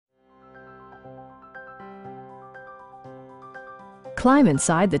Climb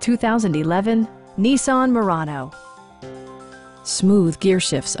inside the 2011 Nissan Murano. Smooth gear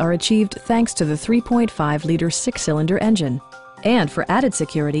shifts are achieved thanks to the 3.5-liter six-cylinder engine. And for added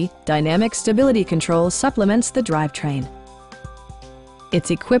security, dynamic stability control supplements the drivetrain.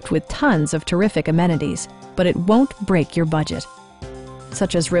 It's equipped with tons of terrific amenities, but it won't break your budget,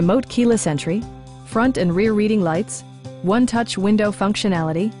 such as remote keyless entry, front and rear reading lights, one-touch window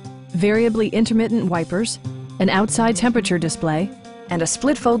functionality, variably intermittent wipers, an outside temperature display, and a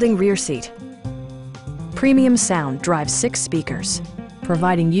split-folding rear seat. Premium sound drives 6 speakers,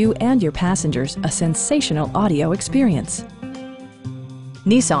 providing you and your passengers a sensational audio experience.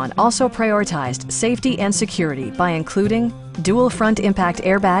 Nissan also prioritized safety and security by including dual front impact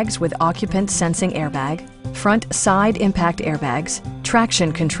airbags with occupant sensing airbag, front side impact airbags,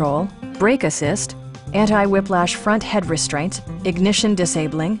 traction control, brake assist, anti-whiplash front head restraints, ignition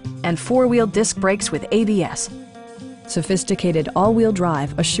disabling, and 4-wheel disc brakes with ABS. Sophisticated all-wheel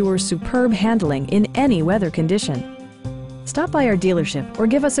drive assures superb handling in any weather condition. Stop by our dealership or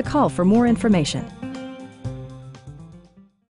give us a call for more information.